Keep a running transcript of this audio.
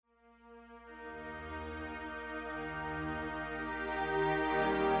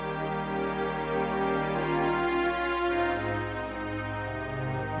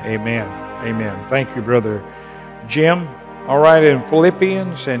Amen. Amen. Thank you, Brother Jim. All right, in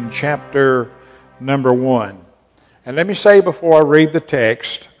Philippians in chapter number 1. And let me say before I read the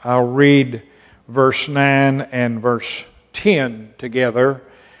text, I'll read verse 9 and verse 10 together.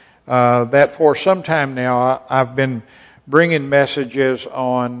 That for some time now I've been bringing messages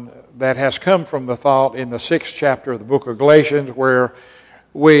on that has come from the thought in the 6th chapter of the book of Galatians, where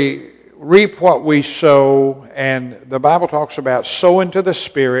we reap what we sow, and the Bible talks about sow into the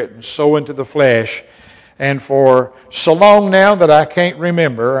Spirit and sow into the flesh. And for so long now that I can't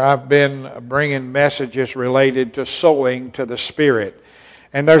remember, I've been bringing messages related to sowing to the Spirit.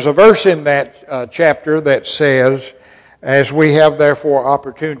 And there's a verse in that chapter that says, as we have therefore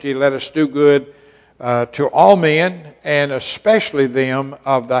opportunity, let us do good to all men, and especially them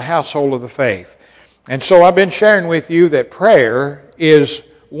of the household of the faith. And so I've been sharing with you that prayer is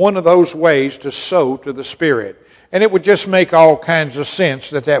one of those ways to sow to the Spirit. And it would just make all kinds of sense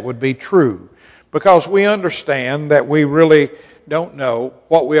that that would be true, because we understand that we really don't know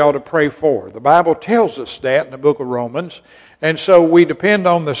what we ought to pray for. The Bible tells us that in the book of Romans, and so we depend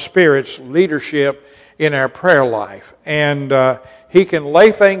on the Spirit's leadership in our prayer life. And He can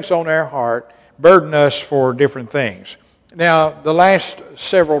lay things on our heart, burden us for different things. Now, the last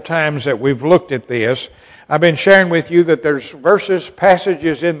several times that we've looked at this, I've been sharing with you that there's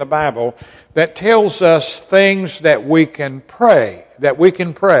passages in the Bible that tells us things that we can pray,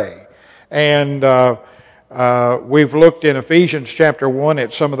 And we've looked in Ephesians chapter 1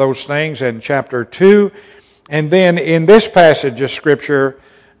 at some of those things, and chapter 2. And then in this passage of Scripture,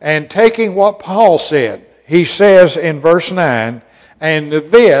 and taking what Paul said, he says in verse 9, and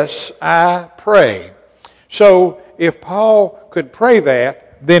this I pray. So if Paul could pray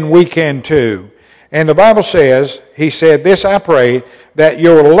that, then we can too. And the Bible says, he said, this I pray, that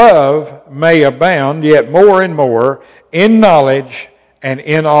your love may abound yet more and more in knowledge and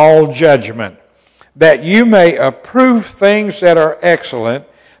in all judgment, that you may approve things that are excellent,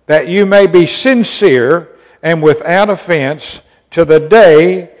 that you may be sincere and without offense to the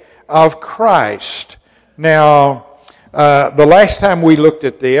day of Christ. Now, the last time we looked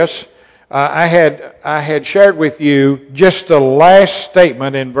at this, I had shared with you just the last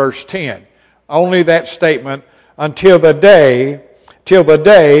statement in verse 10. Only that statement, until the day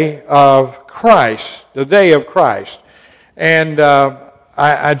of Christ, the day of Christ. And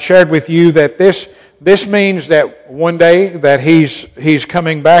I'd shared with you that this means that one day that he's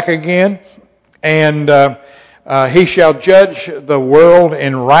coming back again, and he shall judge the world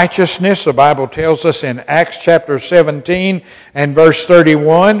in righteousness. The Bible tells us in Acts chapter 17 and verse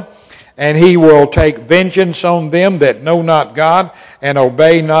 31, and he will take vengeance on them that know not God and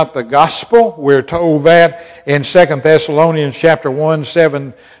obey not the gospel. We're told that in 2 Thessalonians chapter 1,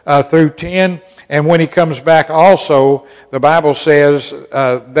 7 through 10. And when he comes back also, the Bible says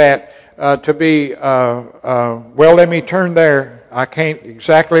that to be, well, let me turn there. I can't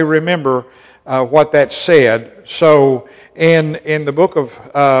exactly remember what that said. So in the book of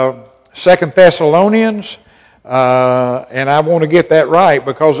 2 Thessalonians, and I want to get that right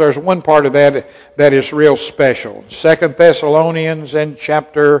because there's one part of that is real special. 2 Thessalonians and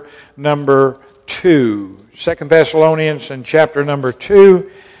chapter number 2. 2 Thessalonians and chapter number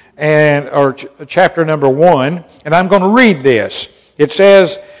 2, or chapter number 1. And I'm going to read this. It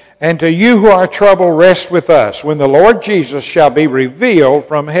says, and to you who are troubled, rest with us, when the Lord Jesus shall be revealed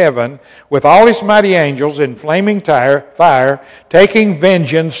from heaven with all his mighty angels in flaming fire, taking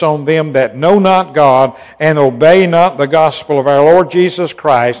vengeance on them that know not God and obey not the gospel of our Lord Jesus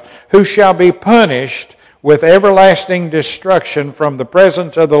Christ, who shall be punished with everlasting destruction from the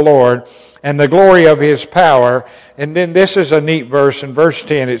presence of the Lord and the glory of his power. And then this is a neat verse in verse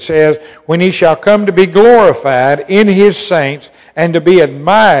 10. It says, when he shall come to be glorified in his saints and to be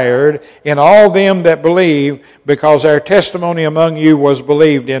admired in all them that believe, because our testimony among you was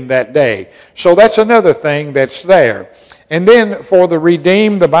believed in that day. So that's another thing that's there. And then for the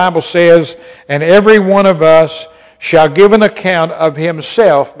redeemed, the Bible says, and every one of us shall give an account of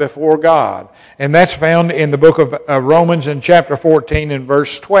himself before God. And that's found in the book of Romans in chapter 14 and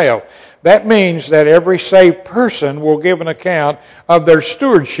verse 12. That means that every saved person will give an account of their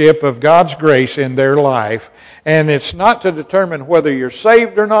stewardship of God's grace in their life. And it's not to determine whether you're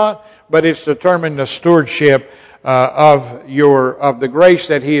saved or not, but it's to determine the stewardship of the grace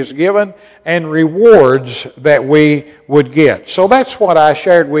that he has given and rewards that we would get. So that's what I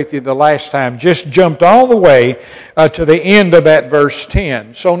shared with you the last time. Just jumped all the way to the end of that verse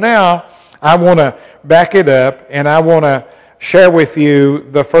 10. So now I want to back it up, and I want to share with you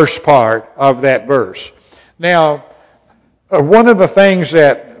the first part of that verse. Now, one of the things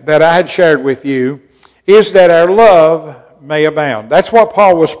that I had shared with you is that our love may abound. That's what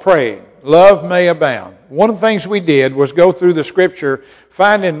Paul was praying. Love may abound. One of the things we did was go through the Scripture,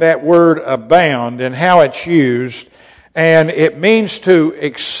 finding that word abound and how it's used. And it means to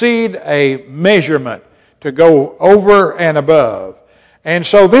exceed a measurement, to go over and above. And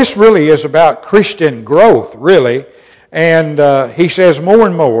so this really is about Christian growth, really. And he says more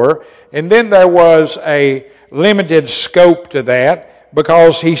and more. And then there was a limited scope to that,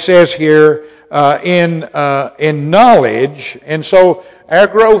 because he says here in knowledge. And so our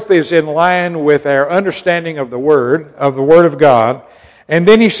growth is in line with our understanding of the Word of God. And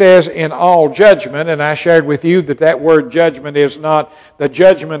then he says, in all judgment, and I shared with you that word judgment is not the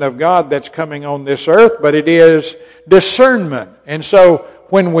judgment of God that's coming on this earth, but it is discernment. And so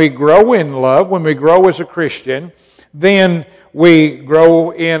when we grow in love, when we grow as a Christian, then we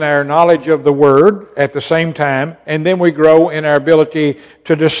grow in our knowledge of the Word at the same time, and then we grow in our ability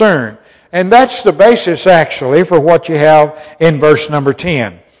to discern. And that's the basis, actually, for what you have in verse number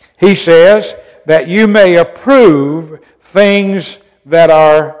 10. He says that you may approve things that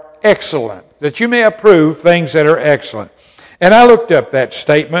are excellent. That you may approve things that are excellent. And I looked up that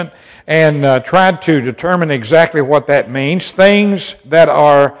statement and tried to determine exactly what that means. Things that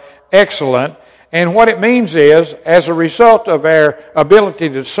are excellent. And what it means is, as a result of our ability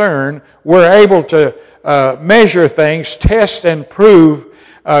to discern, we're able to measure things, test and prove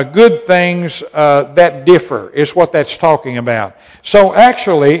good things that differ, is what that's talking about. So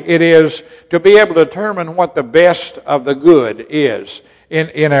actually, it is to be able to determine what the best of the good is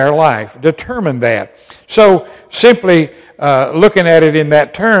in our life. Determine that. So simply looking at it in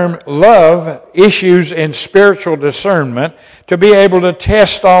that term, love issues in spiritual discernment to be able to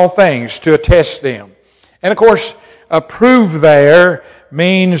test all things, to test them. And of course, approve there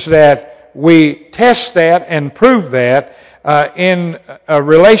means that we test that and prove that in a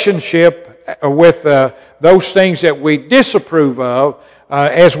relationship with those things that we disapprove of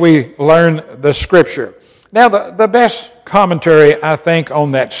as we learn the Scripture. Now, the best commentary, I think,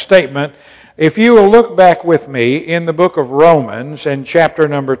 on that statement, if you will look back with me in the book of Romans in chapter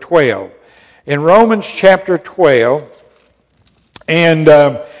number 12. In Romans chapter 12, and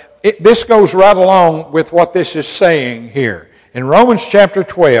this goes right along with what this is saying here. In Romans chapter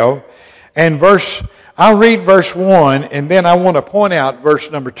 12, and I'll read verse 1, and then I want to point out verse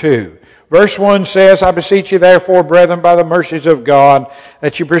number 2. Verse 1 says, I beseech you therefore, brethren, by the mercies of God,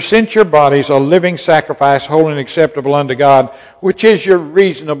 that you present your bodies a living sacrifice, holy and acceptable unto God, which is your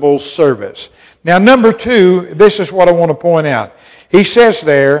reasonable service. Now, number 2, this is what I want to point out. He says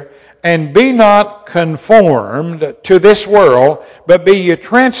there, and be not conformed to this world, but be ye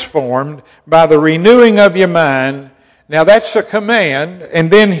transformed by the renewing of your mind. Now that's a command,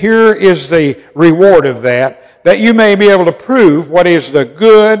 and then here is the reward of that you may be able to prove what is the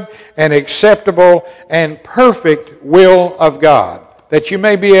good and acceptable and perfect will of God. That you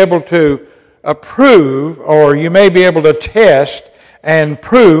may be able to approve, or you may be able to test and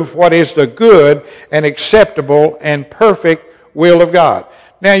prove what is the good and acceptable and perfect will of God.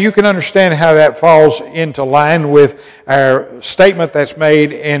 Now you can understand how that falls into line with our statement that's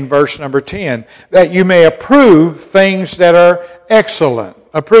made in verse number 10, that you may approve things that are excellent.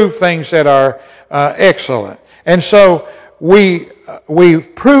 Approve things that are excellent. And so we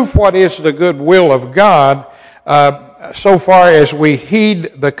prove what is the good will of God so far as we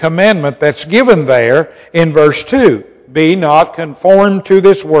heed the commandment that's given there in verse 2. Be not conformed to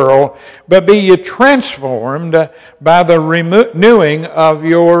this world, but be ye transformed by the renewing of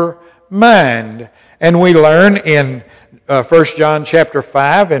your mind. And we learn in 1 John chapter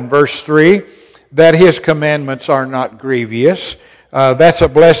 5 and verse 3 that his commandments are not grievous. That's a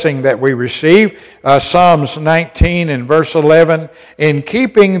blessing that we receive. Psalms 19 and verse 11, in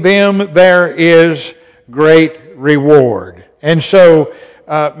keeping them there is great reward. And so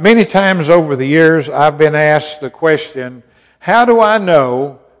many times over the years, I've been asked the question, how do I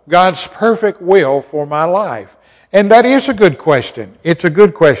know God's perfect will for my life? And that is a good question. It's a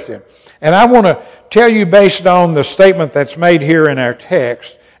good question. And I want to tell you, based on the statement that's made here in our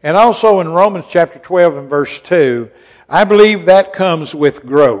text, and also in Romans chapter 12 and verse 2, I believe that comes with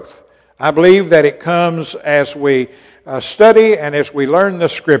growth. I believe that it comes as we study and as we learn the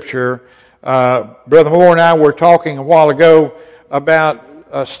Scripture. Brother Moore and I were talking a while ago about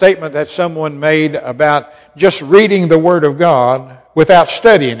a statement that someone made about just reading the Word of God without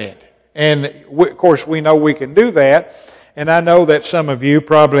studying it. And of course we know we can do that. And I know that some of you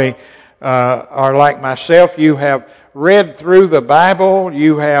probably are like myself. You have read through the Bible.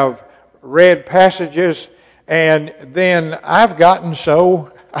 You have read passages. And then I've gotten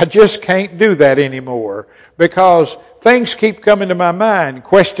so I just can't do that anymore because things keep coming to my mind.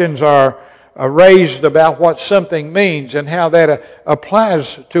 Questions are raised about what something means and how that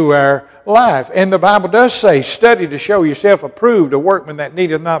applies to our life. And the Bible does say, study to show yourself approved, a workman that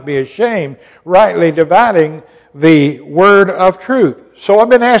needeth not be ashamed, rightly dividing the word of truth. So I've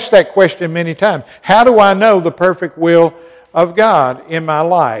been asked that question many times. How do I know the perfect will of God in my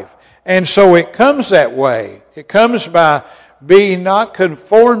life? And so it comes that way. It comes by being not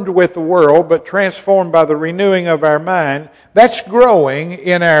conformed with the world, but transformed by the renewing of our mind. That's growing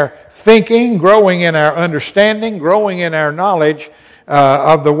in our thinking, growing in our understanding, growing in our knowledge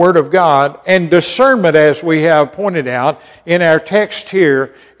of the Word of God, and discernment, as we have pointed out in our text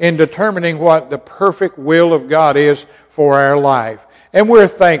here, in determining what the perfect will of God is for our life. And we're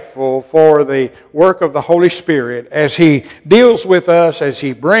thankful for the work of the Holy Spirit as He deals with us, as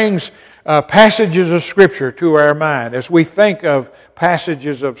He brings passages of Scripture to our mind, as we think of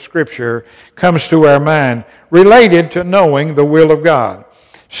passages of Scripture comes to our mind related to knowing the will of God.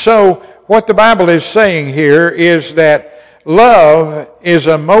 So what the Bible is saying here is that love is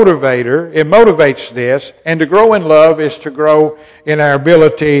a motivator. It motivates this, and to grow in love is to grow in our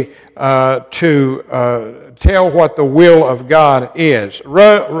ability to tell what the will of God is.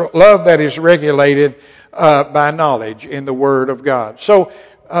 Love that is regulated by knowledge in the Word of God. So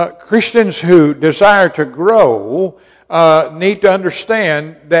Christians who desire to grow need to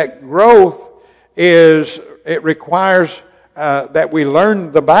understand that growth it requires that we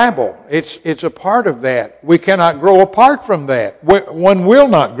learn the Bible. It's a part of that. We cannot grow apart from that. One will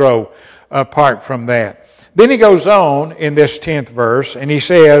not grow apart from that. Then he goes on in this 10th verse, and he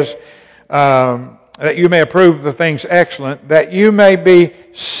says, that you may approve the things excellent, that you may be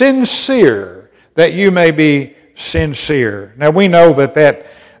sincere, that you may be sincere. Now we know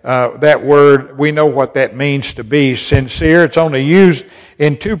that word, we know what that means to be sincere. It's only used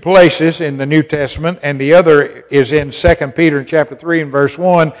in two places in the New Testament, and the other is in 2 Peter chapter 3 and verse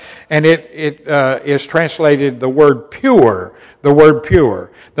 1, and it is translated the word pure.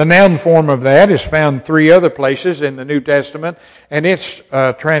 The noun form of that is found three other places in the New Testament, and it's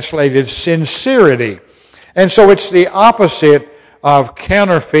translated sincerity. And so it's the opposite of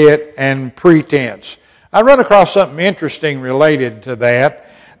counterfeit and pretense. I run across something interesting related to that.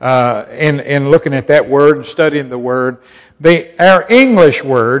 In looking at that word and studying the word. Our English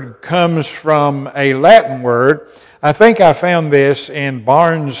word comes from a Latin word. I think I found this in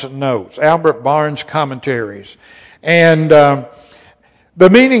Barnes' notes, Albert Barnes' commentaries. And the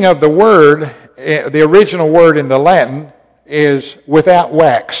meaning of the word, the original word in the Latin, is without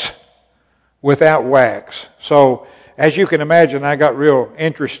wax. Without wax. So, as you can imagine, I got real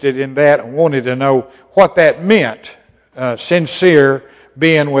interested in that and wanted to know what that meant. Sincere,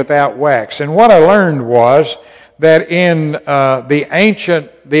 being without wax. And what I learned was that in the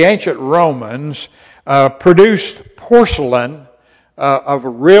ancient Romans produced porcelain of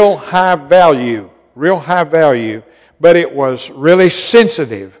real high value, but it was really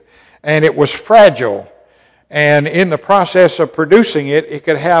sensitive and it was fragile. And in the process of producing it, it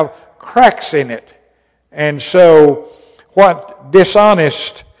could have cracks in it. And so what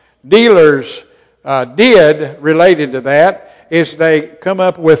dishonest dealers did related to that is they come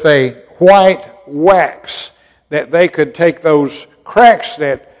up with a white wax that they could take those cracks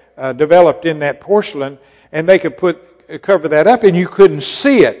that developed in that porcelain and they could cover that up and you couldn't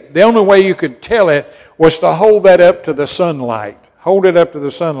see it. The only way you could tell it was to hold that up to the sunlight. Hold it up to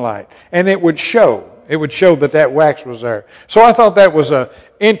the sunlight. And it would show. It would show that wax was there. So I thought that was an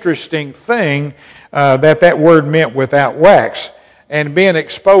interesting thing that word meant without wax and being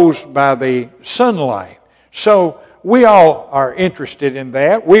exposed by the sunlight. So we all are interested in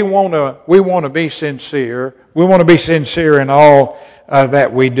that. We want to be sincere. We want to be sincere in all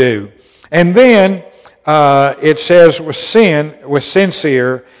that we do. And then it says with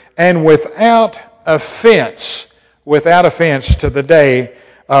sincere and without offense to the day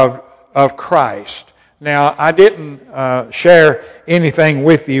of Christ. Now, I didn't share anything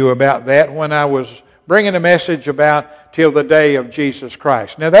with you about that when I was bringing a message about till the day of Jesus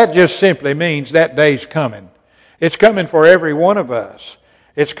Christ. Now, that just simply means that day's coming. It's coming for every one of us.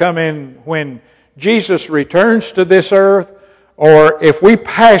 It's coming when Jesus returns to this earth, or if we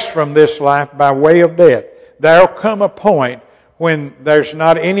pass from this life by way of death. There'll come a point when there's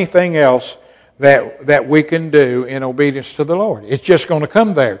not anything else that we can do in obedience to the Lord. It's just going to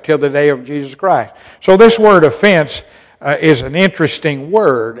come there till the day of Jesus Christ. So this word offense is an interesting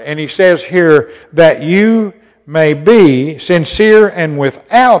word, and he says here that you may be sincere and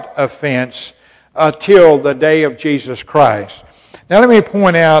without offense till the day of Jesus Christ. Now let me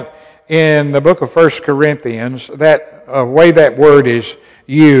point out in the book of 1 Corinthians that way that word is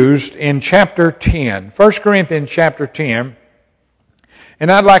used in chapter 10. 1 Corinthians chapter 10.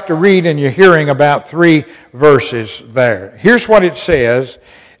 And I'd like to read in your hearing about 3 verses there. Here's what it says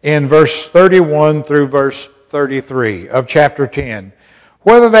in verse 31 through verse 33 of chapter 10.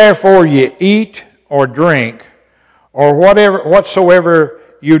 Whether therefore ye eat or drink, or whatsoever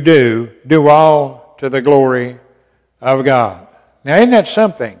you do, do all to the glory of God. Now, isn't that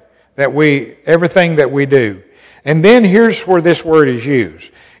something that everything that we do? And then here's where this word is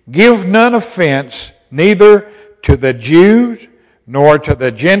used. Give none offense, neither to the Jews, nor to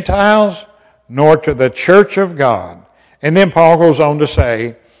the Gentiles, nor to the church of God. And then Paul goes on to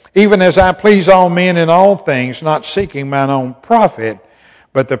say, even as I please all men in all things, not seeking mine own profit,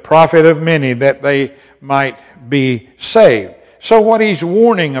 but the profit of many, that they might be saved. So what he's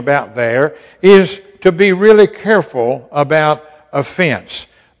warning about there is to be really careful about offense.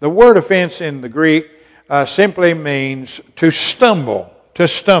 The word offense in the Greek simply means to stumble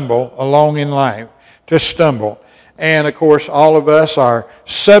along in life, to stumble. And of course, all of us are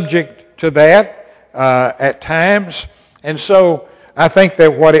subject to that at times. And so I think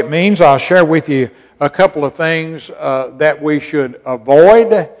that what it means, I'll share with you a couple of things that we should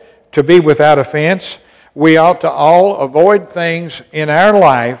avoid to be without offense. We ought to all avoid things in our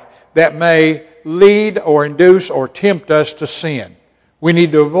life that may lead or induce or tempt us to sin. We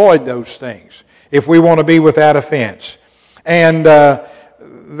need to avoid those things if we want to be without offense. And that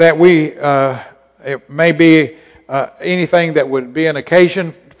it may be anything that would be an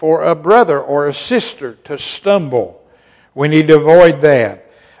occasion for a brother or a sister to stumble. We need to avoid that.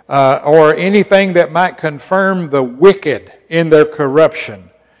 Or anything that might confirm the wicked in their corruption.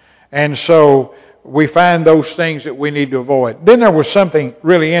 And so we find those things that we need to avoid. Then there was something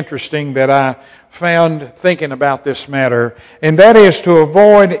really interesting that I found thinking about this matter, and that is to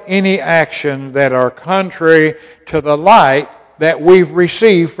avoid any actions that are contrary to the light that we've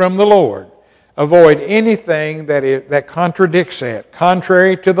received from the Lord. Avoid anything that contradicts that,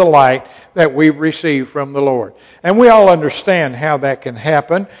 contrary to the light that we've received from the Lord. And we all understand how that can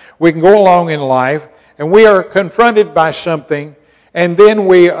happen. We can go along in life, and we are confronted by something, and then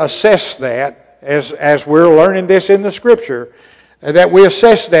we assess that, as we're learning this in the Scripture, that we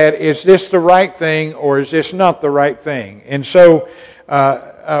assess that, is this the right thing or is this not the right thing? And so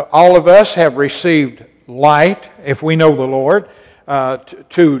all of us have received light, if we know the Lord,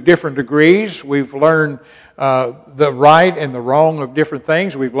 to different degrees. We've learned the right and the wrong of different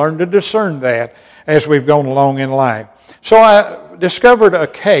things. We've learned to discern that as we've gone along in life. So I discovered a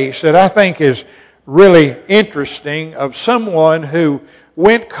case that I think is really interesting of someone who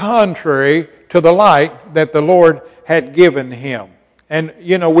went contrary to the light that the Lord had given him. And,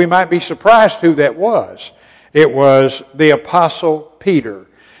 we might be surprised who that was. It was the Apostle Peter.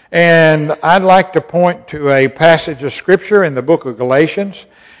 And I'd like to point to a passage of Scripture in the book of Galatians,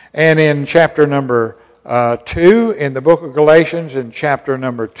 and in chapter number 2, in the book of Galatians, in chapter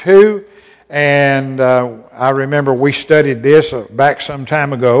number 2. And I remember we studied this back some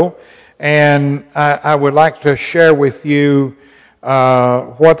time ago. And I would like to share with you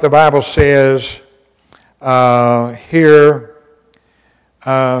what the Bible says here.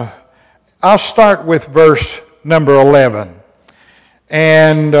 I'll start with verse number 11.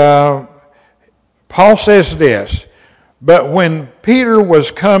 And Paul says this, "But when Peter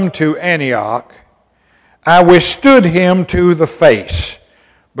was come to Antioch, I withstood him to the face,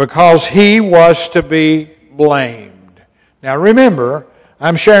 because he was to be blamed." Now remember,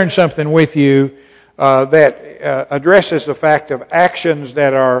 I'm sharing something with you that addresses the fact of actions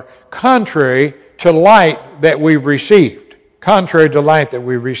that are contrary to light that we've received. Contrary to light that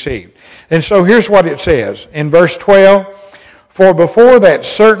we've received. And so here's what it says in verse 12. "For before that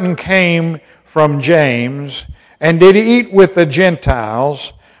certain came from James, and did eat with the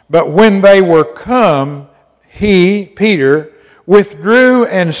Gentiles, but when they were come, he," Peter, "withdrew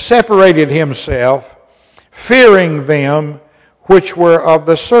and separated himself, fearing them which were of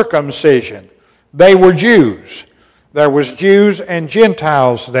the circumcision." They were Jews. There was Jews and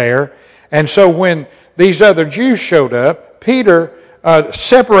Gentiles there. And so when these other Jews showed up, Peter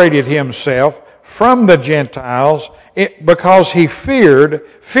separated himself from the Gentiles because he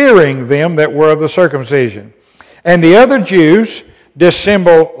fearing them that were of the circumcision. And the other Jews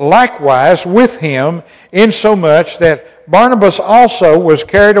dissembled likewise with him, insomuch that Barnabas also was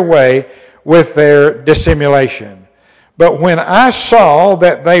carried away with their dissimulation. But when I saw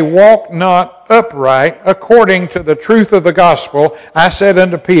that they walked not upright according to the truth of the gospel, I said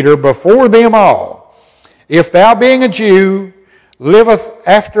unto Peter before them all, "If thou being a Jew liveth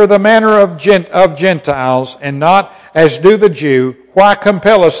after the manner of Gentiles, and not as do the Jew, why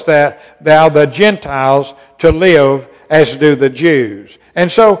compellest thou the Gentiles to live as do the Jews?"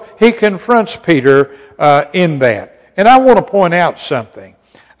 And so he confronts Peter in that. And I want to point out something.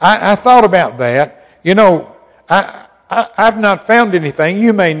 I thought about that. You know, I've not found anything.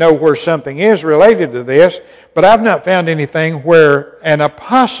 You may know where something is related to this, but I've not found anything where an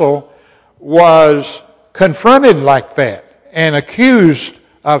apostle was confronted like that and accused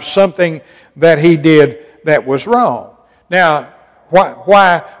of something that he did that was wrong. Now,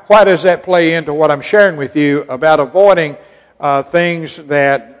 why does that play into what I'm sharing with you about avoiding things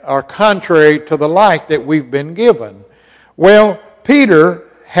that are contrary to the light that we've been given? Well, Peter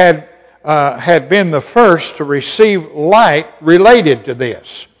had been the first to receive light related to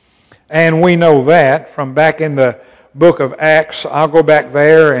this. And we know that from back in the book of Acts. I'll go back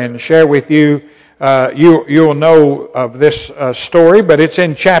there and share with you. You'll know of this story, but it's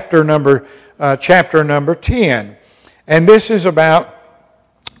in chapter number 10. And this is about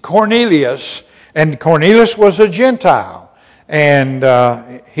Cornelius. And Cornelius was a Gentile. And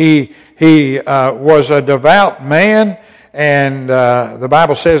he was a devout man. And the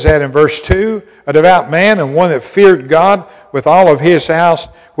Bible says that in verse 2, a devout man and one that feared God with all of his house,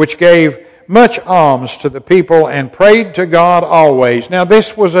 which gave much alms to the people and prayed to God always. Now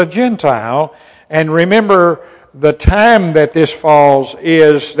this was a Gentile, and remember the time that this falls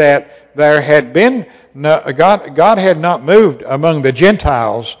is that there had been, God had not moved among the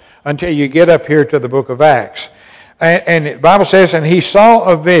Gentiles until you get up here to the book of Acts. And the Bible says, and he saw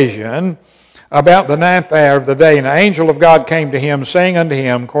a vision about the 9th hour of the day, and the angel of God came to him, saying unto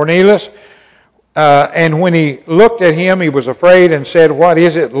him, Cornelius. And when he looked at him, he was afraid and said, What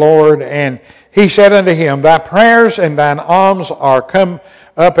is it, Lord? And he said unto him, Thy prayers and thine alms are come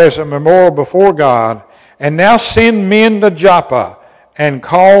up as a memorial before God. And now send men to Joppa, and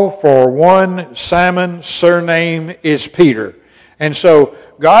call for one Simon, surname is Peter. And so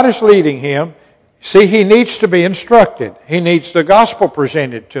God is leading him. See, he needs to be instructed. He needs the gospel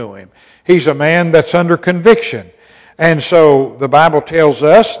presented to him. He's a man that's under conviction. And so the Bible tells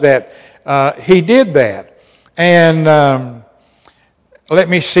us that he did that. And let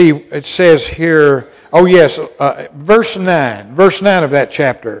me see, it says here, verse 9 of that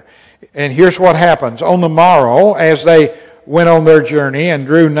chapter. And here's what happens. On the morrow, as they went on their journey and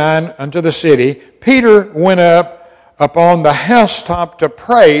drew nigh unto the city, Peter went up upon the housetop to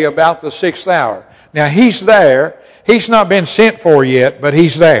pray about the 6th hour. Now he's there. He's not been sent for yet, but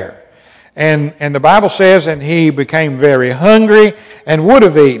he's there. And the Bible says, and he became very hungry and would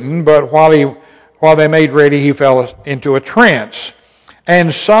have eaten, but while they made ready, he fell into a trance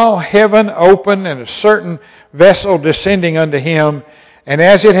and saw heaven open and a certain vessel descending unto him. And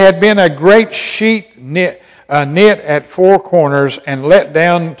as it had been a great sheet knit at 4 corners and let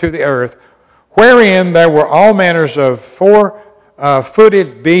down to the earth, wherein there were all manners of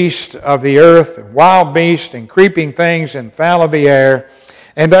 4-footed beasts of the earth, and wild beasts, and creeping things, and fowl of the air.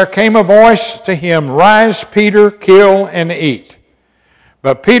 And there came a voice to him, Rise, Peter, kill and eat.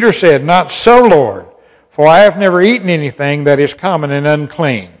 But Peter said, Not so, Lord, for I have never eaten anything that is common and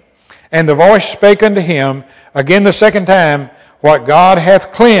unclean. And the voice spake unto him again the second time, What God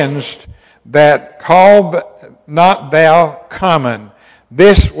hath cleansed, that call not thou common.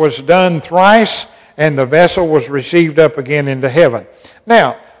 This was done thrice, and the vessel was received up again into heaven.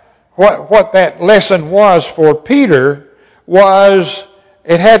 Now, what that lesson was for Peter was,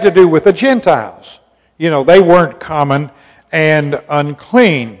 it had to do with the Gentiles. You know, they weren't common and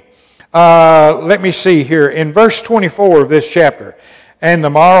unclean. Let me see here. In verse 24 of this chapter, And the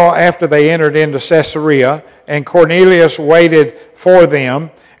morrow after they entered into Caesarea, and Cornelius waited for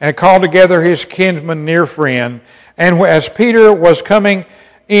them, and called together his kinsman near friend. And as Peter was coming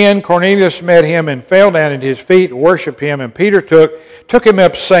in, Cornelius met him and fell down at his feet and worshipped him. And Peter took him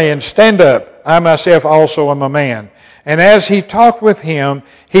up, saying, Stand up, I myself also am a man. And as he talked with him,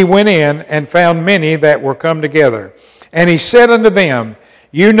 he went in and found many that were come together. And he said unto them,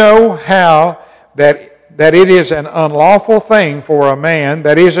 You know how that it is an unlawful thing for a man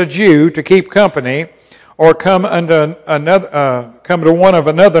that is a Jew to keep company, or come to one of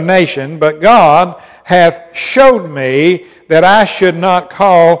another nation, but God hath showed me that I should not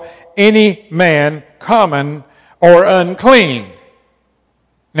call any man common or unclean.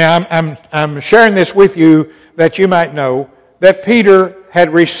 Now, I'm sharing this with you that you might know that Peter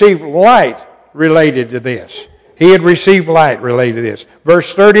had received light related to this. He had received light related to this.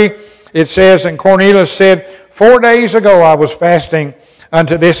 Verse 30, it says, And Cornelius said, 4 days ago I was fasting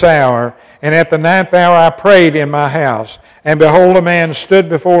unto this hour, and at the 9th hour I prayed in my house. And behold, a man stood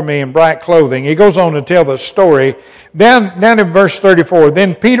before me in bright clothing. He goes on to tell the story. Down in verse 34,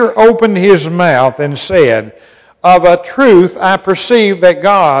 Then Peter opened his mouth and said, Of a truth I perceive that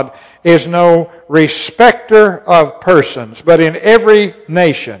God is no respecter of persons, but in every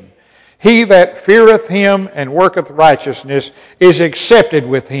nation He that feareth him and worketh righteousness is accepted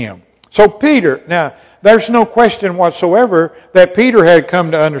with him. So Peter, now there's no question whatsoever that Peter had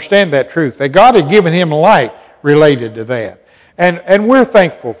come to understand that truth, that God had given him light related to that. And we're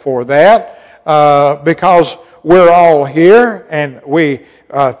thankful for that because we're all here and we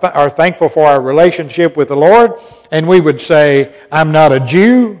are thankful for our relationship with the Lord. And we would say, I'm not a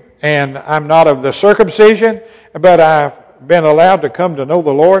Jew and I'm not of the circumcision, but I've been allowed to come to know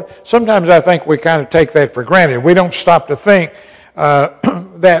the Lord. Sometimes I think we kind of take that for granted. We don't stop to think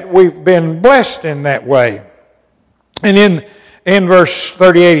that we've been blessed in that way. And in verse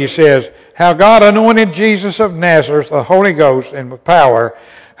 38 he says, how God anointed Jesus of Nazareth, the Holy Ghost and with power,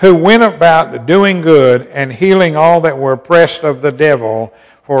 who went about doing good and healing all that were oppressed of the devil,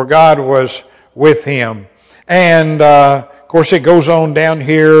 for God was with him. And of course it goes on down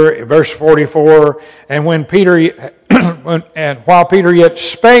here, verse 44, and when Peter and while Peter yet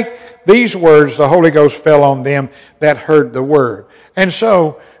spake these words, the Holy Ghost fell on them that heard the word. And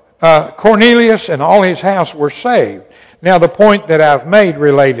so Cornelius and all his house were saved. Now the point that I've made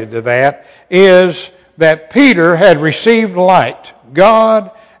related to that is that Peter had received light.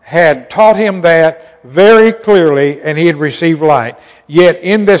 God had taught him that very clearly, and he had received light. Yet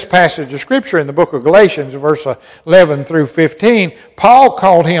in this passage of Scripture in the book of Galatians, verse 11 through 15, Paul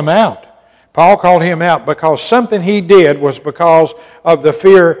called him out. Paul called him out because something he did was because of the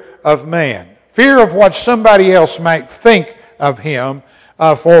fear of man. Fear of what somebody else might think of him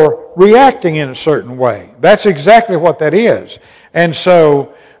for reacting in a certain way. That's exactly what that is. And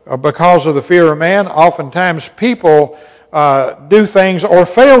so, because of the fear of man, oftentimes people do things or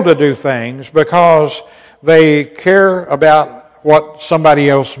fail to do things because they care about what somebody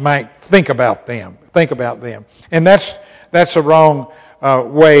else might think about them. And that's a wrong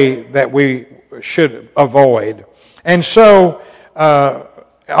way that we should avoid. And so,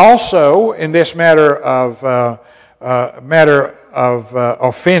 also in this matter of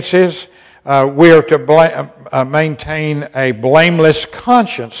offenses, we are to maintain a blameless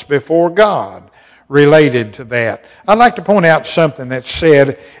conscience before God related to that. I'd like to point out something that's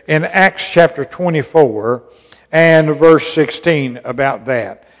said in Acts chapter 24 and verse 16 about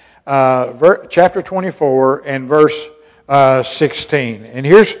that. Chapter 24 and verse 16. And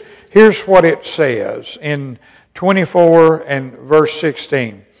here's what it says in 24 and verse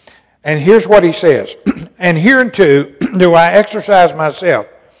 16. And here's what he says. And hereunto do I exercise myself,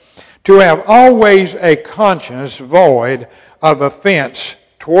 to have always a conscience void of offense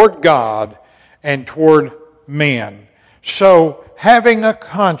toward God and toward men. So, having a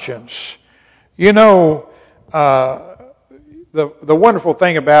conscience, you know, the wonderful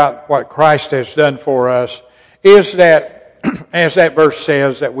thing about what Christ has done for us is that, as that verse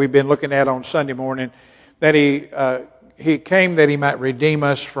says that we've been looking at on Sunday morning, that He came that He might redeem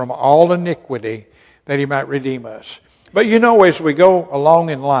us from all iniquity, that He might redeem us. But you know, as we go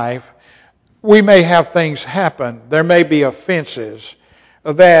along in life, we may have things happen. There may be offenses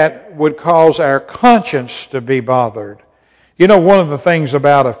that would cause our conscience to be bothered. You know, one of the things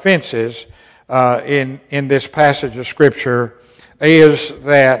about offenses in this passage of Scripture is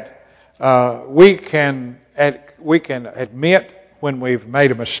that we can admit when we've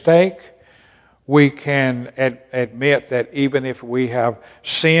made a mistake. We can admit that even if we have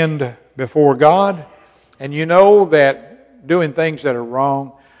sinned before God, and you know that doing things that are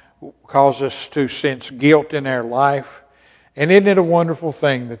wrong cause us to sense guilt in our life. And isn't it a wonderful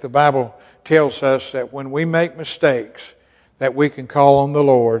thing that the Bible tells us that when we make mistakes, that we can call on the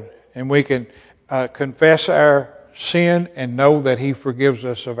Lord and we can confess our sin and know that He forgives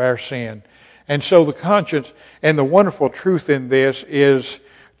us of our sin. And so the conscience and the wonderful truth in this is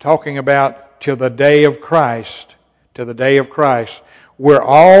talking about to the day of Christ, to the day of Christ. We're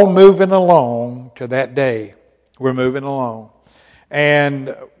all moving along to that day. We're moving along.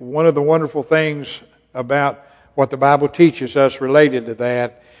 And one of the wonderful things about what the Bible teaches us related to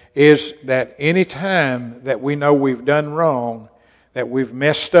that is that any time that we know we've done wrong, that we've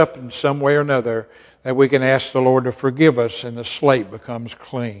messed up in some way or another, that we can ask the Lord to forgive us and the slate becomes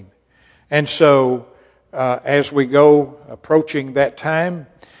clean. And so, as we go approaching that time,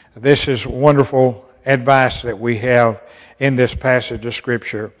 this is wonderful advice that we have in this passage of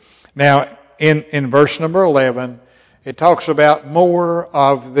Scripture. Now, in verse number 11, it talks about more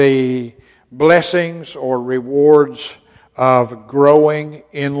of the blessings or rewards of growing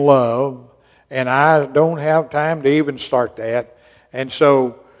in love. And I don't have time to even start that. And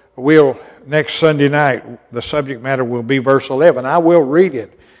so next Sunday night, the subject matter will be verse 11. I will read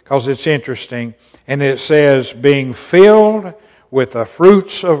it because it's interesting. And it says, being filled with the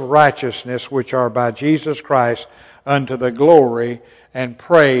fruits of righteousness which are by Jesus Christ unto the glory and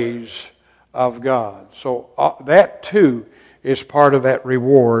praise of God. So that too is part of that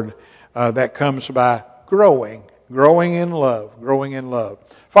reward that comes by growing in love.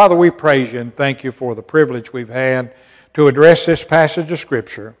 Father, we praise you and thank you for the privilege we've had to address this passage of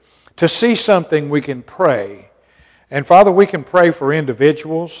Scripture, to see something we can pray. And Father, we can pray for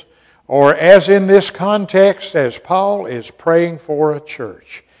individuals, or as in this context, as Paul is praying for a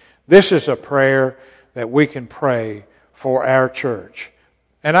church. This is a prayer that we can pray for our church.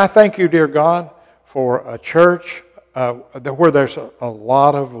 And I thank you, dear God, for a church where there's a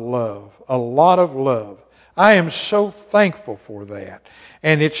lot of love. I am so thankful for that.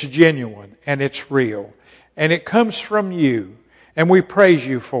 And it's genuine, and it's real. And it comes from you, and we praise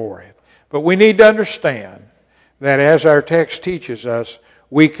you for it. But we need to understand that as our text teaches us,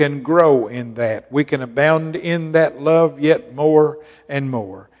 we can grow in that. We can abound in that love yet more and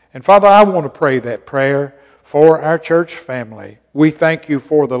more. And Father, I want to pray that prayer for our church family. We thank you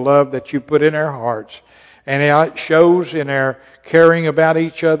for the love that you put in our hearts. And it shows in our caring about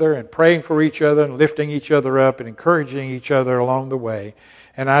each other and praying for each other and lifting each other up and encouraging each other along the way.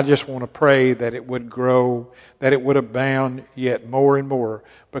 And I just want to pray that it would grow, that it would abound yet more and more.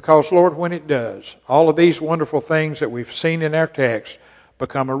 Because, Lord, when it does, all of these wonderful things that we've seen in our text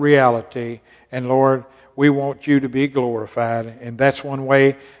become a reality. And, Lord, we want you to be glorified. And that's one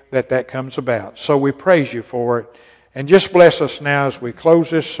way that comes about. So we praise you for it. And just bless us now as we close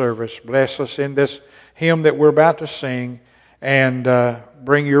this service. Bless us in this hymn that we're about to sing. And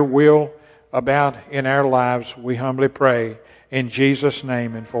bring your will about in our lives, we humbly pray. In Jesus'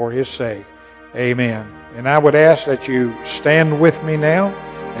 name and for His sake. Amen. And I would ask that you stand with me now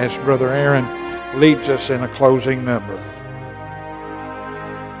as Brother Aaron leads us in a closing number.